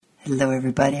Hello,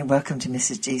 everybody, and welcome to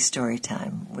Mrs. G's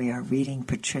Storytime. We are reading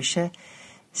Patricia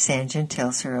Sanjan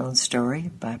Tells Her Own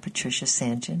Story by Patricia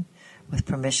Sanjan, with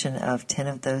permission of 10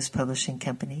 of Those Publishing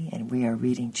Company, and we are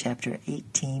reading Chapter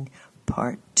 18,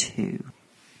 Part 2.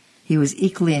 He was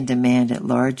equally in demand at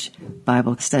large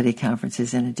Bible study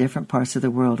conferences in different parts of the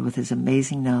world with his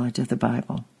amazing knowledge of the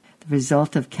Bible. The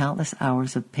result of countless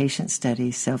hours of patient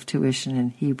study, self-tuition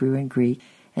in Hebrew and Greek,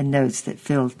 and notes that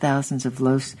filled thousands of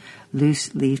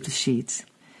loose-leafed sheets.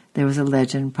 There was a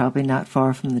legend, probably not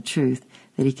far from the truth,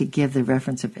 that he could give the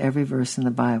reference of every verse in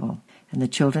the Bible, and the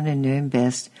children who knew him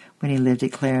best when he lived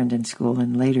at Clarendon School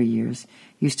in later years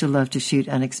used to love to shoot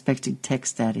unexpected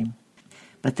texts at him.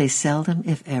 But they seldom,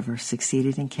 if ever,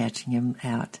 succeeded in catching him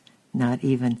out, not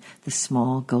even the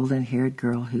small, golden-haired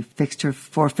girl who fixed her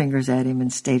forefingers at him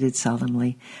and stated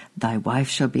solemnly, "Thy wife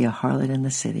shall be a harlot in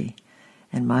the city."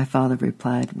 And my father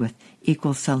replied with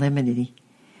equal solemnity,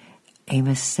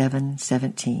 Amos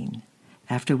 7:17,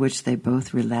 after which they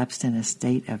both relapsed in a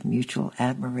state of mutual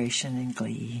admiration and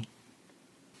glee.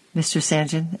 "Mr.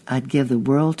 Sanjan, I'd give the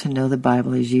world to know the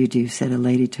Bible as you do," said a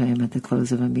lady to him at the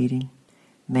close of a meeting.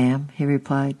 "Ma'am," he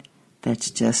replied,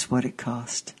 "that's just what it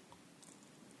cost."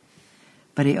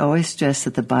 But he always stressed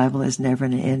that the Bible is never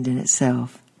an end in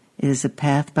itself. It is a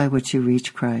path by which you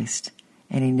reach Christ.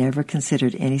 And he never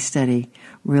considered any study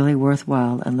really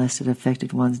worthwhile unless it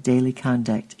affected one's daily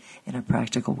conduct in a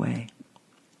practical way.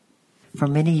 For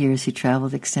many years he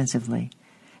traveled extensively,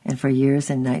 and for years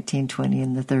in 1920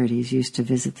 and the 30s used to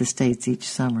visit the States each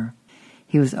summer.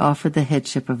 He was offered the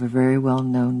headship of a very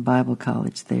well-known Bible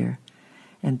college there,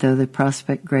 and though the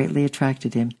prospect greatly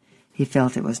attracted him, he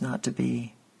felt it was not to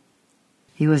be.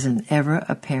 He was an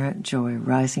ever-apparent joy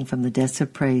rising from the depths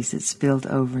of praise that spilled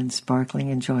over in sparkling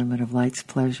enjoyment of life's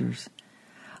pleasures.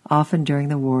 Often during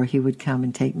the war he would come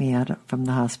and take me out from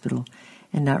the hospital,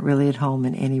 and not really at home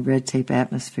in any red-tape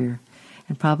atmosphere,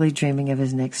 and probably dreaming of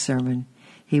his next sermon,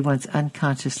 he once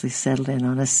unconsciously settled in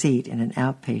on a seat in an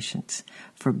outpatient's,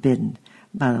 forbidden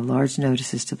by the large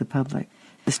notices to the public.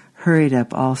 This hurried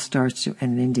up all starch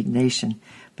and indignation,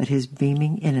 but his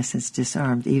beaming innocence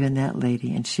disarmed even that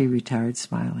lady, and she retired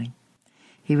smiling.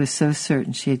 He was so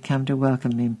certain she had come to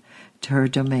welcome him to her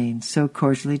domain, so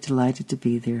cordially delighted to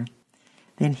be there.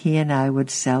 Then he and I would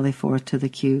sally forth to the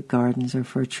Kew Gardens or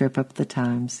for a trip up the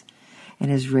Thames, and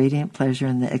his radiant pleasure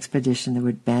in the expedition that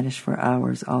would banish for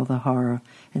hours all the horror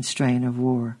and strain of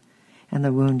war, and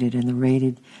the wounded and the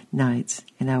raided nights,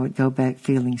 and I would go back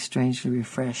feeling strangely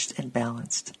refreshed and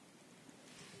balanced.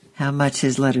 How much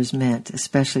his letters meant,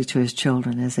 especially to his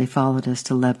children, as they followed us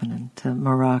to Lebanon, to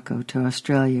Morocco, to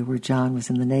Australia, where John was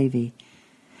in the Navy.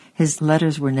 His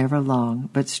letters were never long,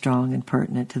 but strong and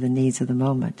pertinent to the needs of the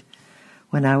moment.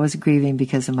 When I was grieving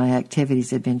because of my activities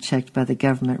had been checked by the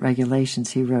government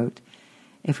regulations, he wrote,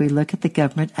 "If we look at the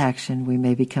government action, we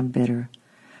may become bitter.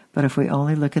 But if we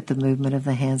only look at the movement of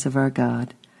the hands of our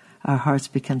God, our hearts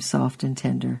become soft and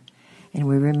tender. And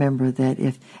we remember that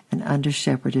if an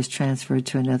under-shepherd is transferred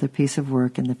to another piece of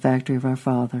work in the factory of our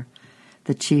Father,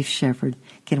 the chief shepherd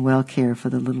can well care for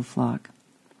the little flock."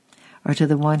 Or to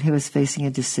the one who is facing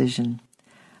a decision,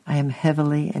 "I am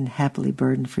heavily and happily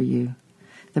burdened for you.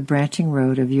 The branching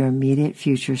road of your immediate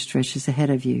future stretches ahead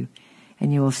of you,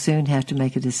 and you will soon have to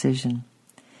make a decision.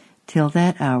 Till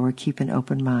that hour, keep an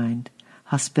open mind,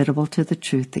 hospitable to the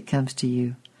truth that comes to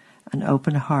you, an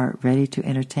open heart ready to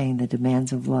entertain the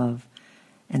demands of love,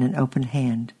 and an open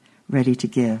hand ready to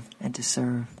give and to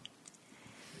serve."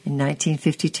 In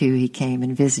 1952 he came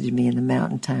and visited me in the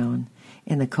mountain town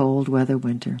in the cold weather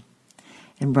winter,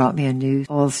 and brought me a new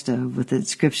oil stove with the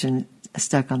inscription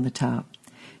stuck on the top,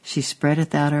 "She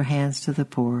spreadeth out her hands to the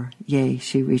poor, yea,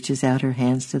 she reaches out her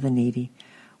hands to the needy.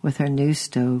 With her new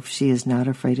stove she is not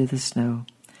afraid of the snow."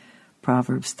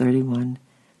 Proverbs 31,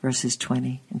 verses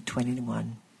 20 and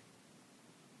 21.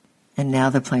 And now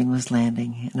the plane was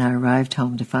landing, and I arrived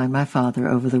home to find my father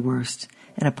over the worst,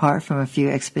 and apart from a few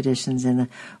expeditions in a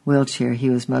wheelchair, he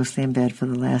was mostly in bed for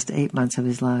the last 8 months of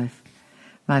his life.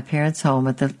 My parents' home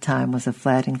at the time was a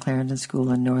flat in Clarendon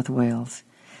School in North Wales.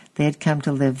 They had come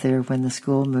to live there when the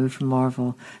school moved from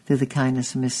Marvel through the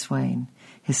kindness of Miss Swain,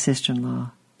 his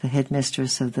sister-in-law, the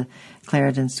headmistress of the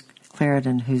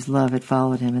Clarendon, whose love had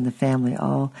followed him and the family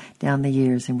all down the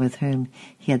years, and with whom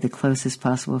he had the closest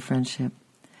possible friendship.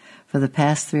 For the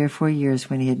past 3 or 4 years,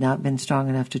 when he had not been strong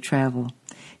enough to travel,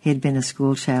 he had been a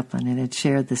school chaplain and had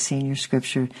shared the senior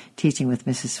scripture teaching with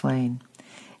Mrs. Swain.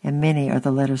 And many are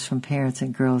the letters from parents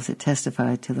and girls that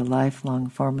testify to the lifelong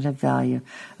formative value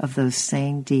of those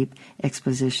same deep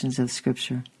expositions of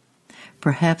Scripture.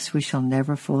 Perhaps we shall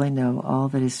never fully know all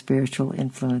that his spiritual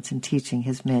influence and teaching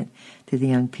has meant to the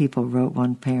young people, wrote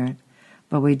one parent,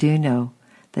 but we do know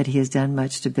that he has done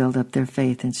much to build up their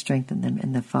faith and strengthen them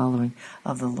in the following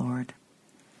of the Lord.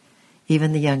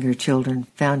 Even the younger children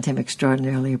found him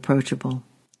extraordinarily approachable.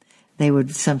 They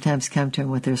would sometimes come to him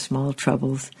with their small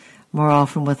troubles, more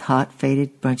often with hot,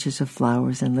 faded bunches of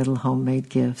flowers and little homemade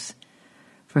gifts.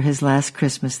 For his last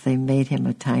Christmas, they made him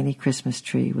a tiny Christmas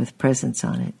tree with presents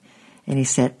on it, and he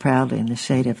sat proudly in the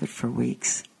shade of it for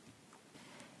weeks.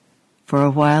 For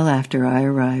a while after I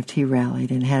arrived, he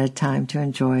rallied and had a time to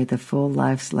enjoy the full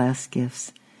life's last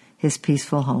gifts, his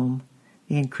peaceful home,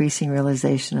 the increasing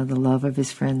realization of the love of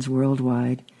his friends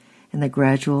worldwide, and the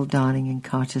gradual dawning in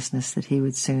consciousness that he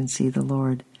would soon see the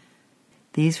Lord.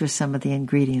 These were some of the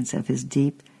ingredients of his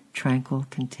deep, tranquil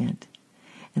content.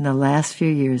 In the last few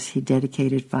years, he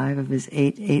dedicated 5 of his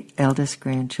eight eldest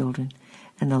grandchildren,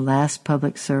 and the last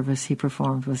public service he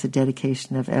performed was a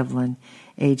dedication of Evelyn,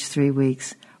 aged 3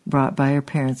 weeks, brought by her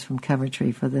parents from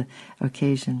Coventry for the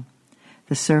occasion.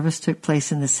 The service took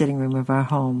place in the sitting room of our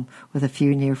home, with a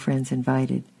few near friends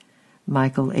invited.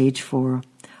 Michael, age 4,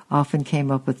 often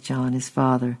came up with John, his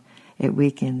father, at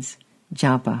weekends.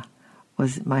 Jampa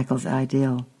was Michael's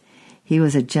ideal. He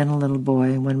was a gentle little boy,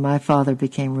 and when my father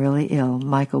became really ill,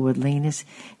 Michael would lean his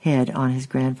head on his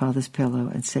grandfather's pillow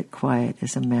and sit quiet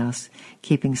as a mouse,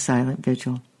 keeping silent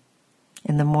vigil.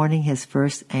 In the morning, his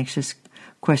first anxious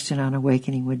question on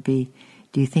awakening would be,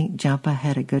 "Do you think Jampa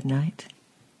had a good night?"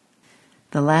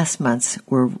 The last months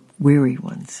were weary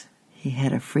ones. He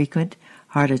had frequent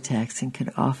heart attacks and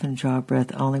could often draw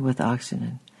breath only with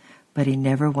oxygen, but he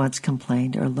never once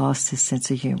complained or lost his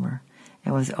sense of humor,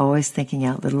 and was always thinking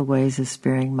out little ways of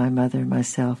sparing my mother and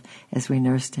myself as we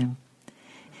nursed him.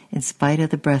 In spite of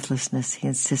the breathlessness, he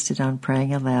insisted on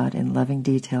praying aloud in loving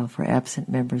detail for absent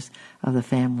members of the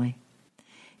family.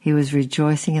 He was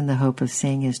rejoicing in the hope of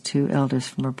seeing his 2 elders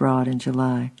from abroad in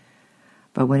July,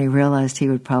 but when he realized he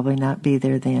would probably not be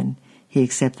there then, he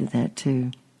accepted that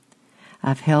too.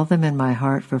 I've held them in my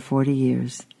heart for 40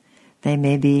 years. They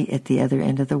may be at the other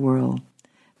end of the world,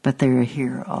 but they are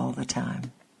here all the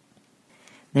time.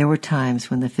 There were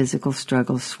times when the physical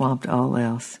struggles swamped all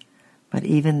else, but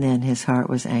even then his heart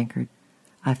was anchored.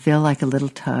 "I feel like a little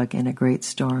tug in a great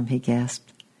storm," he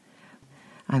gasped.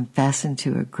 "I'm fastened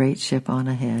to a great ship on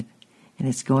ahead, and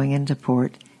it's going into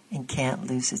port and can't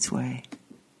lose its way.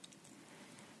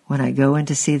 When I go in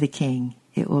to see the King,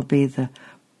 it will be the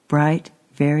bright,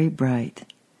 very bright.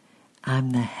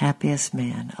 I'm the happiest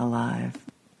man alive."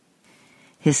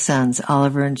 His sons,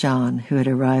 Oliver and John, who had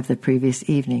arrived the previous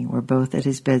evening, were both at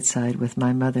his bedside with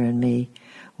my mother and me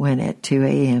when at 2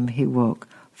 a.m. he woke,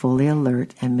 fully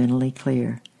alert and mentally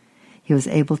clear. He was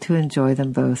able to enjoy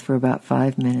them both for about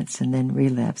 5 minutes and then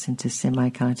relapse into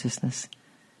semi-consciousness.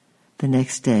 The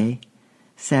next day,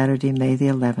 Saturday, May the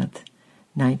 11th,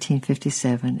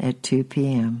 1957, at 2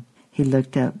 p.m., he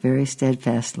looked up very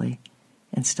steadfastly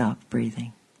and stopped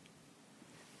breathing.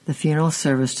 The funeral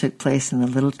service took place in the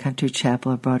little country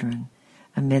chapel of Broderin,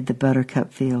 amid the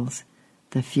buttercup fields,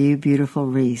 the few beautiful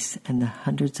wreaths and the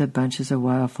hundreds of bunches of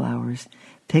wildflowers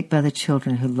picked by the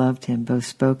children who loved him both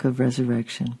spoke of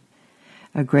resurrection.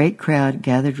 A great crowd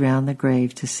gathered round the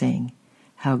grave to sing,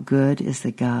 "How good is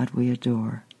the God we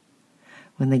adore."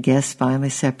 When the guests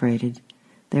finally separated,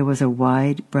 there was a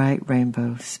wide, bright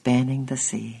rainbow spanning the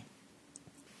sea.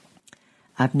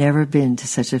 "I've never been to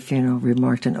such a funeral,"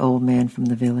 remarked an old man from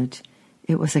the village.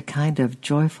 "It was a kind of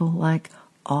joyful, like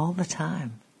all the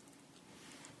time."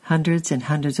 Hundreds and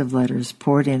hundreds of letters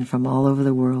poured in from all over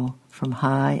the world, from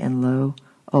high and low,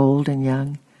 old and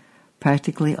young.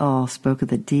 Practically all spoke of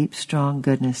the deep, strong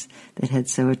goodness that had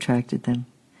so attracted them.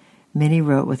 Many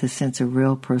wrote with a sense of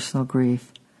real personal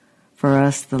grief. "For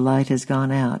us, the light has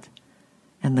gone out,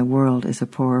 and the world is a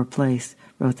poorer place,"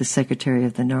 wrote the secretary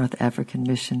of the North African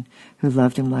mission, who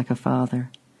loved him like a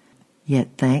father. "Yet,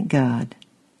 thank God,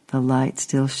 the light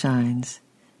still shines,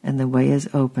 and the way is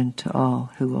open to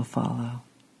all who will follow."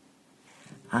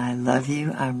 I love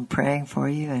you. I'm praying for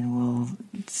you, and we'll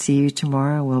see you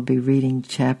tomorrow. We'll be reading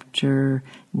chapter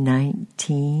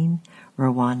 19,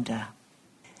 Rwanda.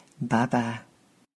 Bye-bye.